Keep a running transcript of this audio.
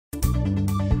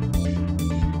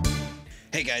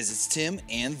Hey guys, it's Tim,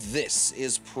 and this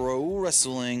is Pro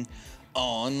Wrestling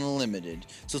Unlimited.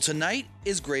 So tonight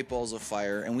is Great Balls of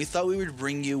Fire, and we thought we would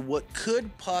bring you what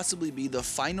could possibly be the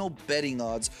final betting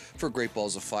odds for Great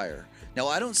Balls of Fire. Now,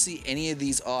 I don't see any of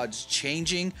these odds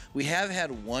changing. We have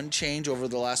had one change over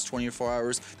the last 24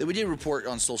 hours that we did report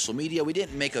on social media. We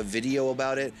didn't make a video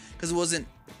about it because it wasn't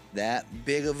that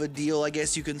big of a deal, I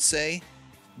guess you can say.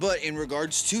 But in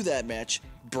regards to that match,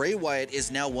 Bray Wyatt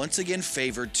is now once again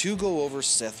favored to go over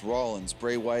Seth Rollins.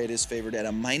 Bray Wyatt is favored at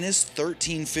a minus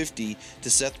 1350 to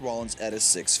Seth Rollins at a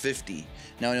 650.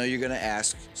 Now I know you're going to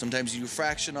ask, sometimes you do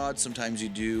fraction odds, sometimes you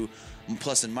do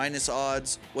plus and minus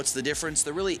odds. What's the difference?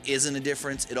 There really isn't a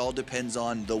difference. It all depends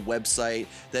on the website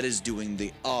that is doing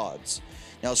the odds.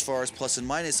 Now as far as plus and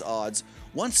minus odds,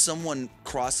 once someone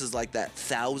crosses like that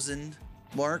 1,000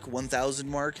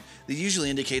 mark, that usually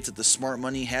indicates that the smart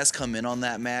money has come in on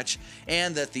that match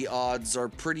and that the odds are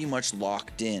pretty much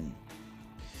locked in.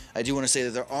 I do want to say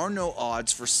that there are no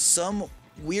odds for some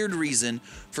weird reason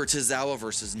for Tozawa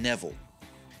versus Neville.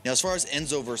 Now as far as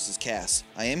Enzo versus Cass,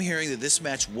 I am hearing that this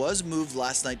match was moved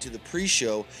last night to the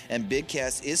pre-show, and Big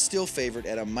Cass is still favored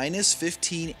at a minus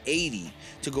 1580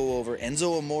 to go over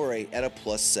Enzo Amore at a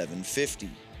plus 750.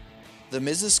 The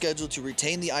Miz is scheduled to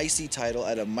retain the IC title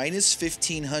at a minus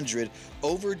 1500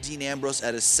 over Dean Ambrose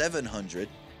at a 700.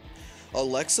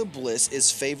 Alexa Bliss is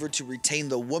favored to retain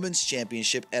the Women's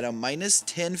Championship at a minus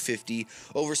 1050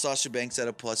 over Sasha Banks at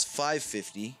a plus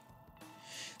 550.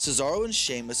 Cesaro and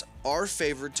Sheamus are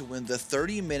favored to win the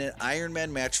 30-minute Iron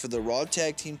Man match for the Raw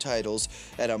Tag Team titles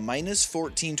at a minus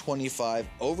 1425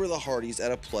 over the Hardys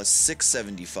at a plus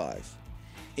 675.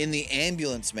 In the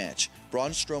ambulance match,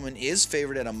 Braun Strowman is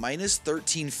favored at a minus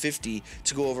 1350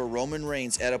 to go over Roman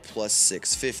Reigns at a plus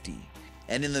 650.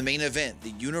 And in the main event, the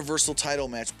Universal title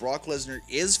match, Brock Lesnar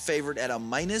is favored at a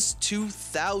minus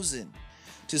 2000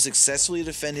 to successfully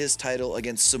defend his title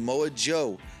against Samoa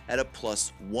Joe at a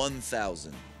plus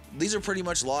 1000. These are pretty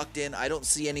much locked in. I don't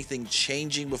see anything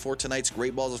changing before tonight's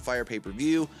Great Balls of Fire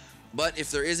pay-per-view. But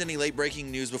if there is any late breaking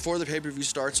news before the pay-per-view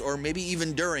starts, or maybe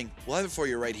even during, we'll have it for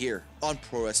you right here on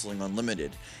Pro Wrestling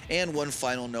Unlimited. And one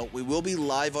final note, we will be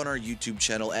live on our YouTube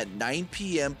channel at 9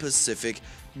 p.m. Pacific,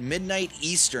 midnight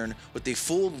Eastern, with a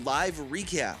full live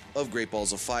recap of Great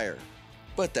Balls of Fire.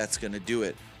 But that's going to do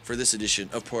it for this edition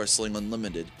of Pro Wrestling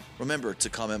Unlimited. Remember to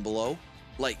comment below,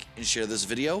 like and share this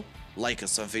video, like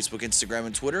us on Facebook, Instagram,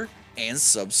 and Twitter, and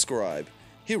subscribe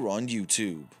here on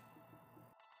YouTube.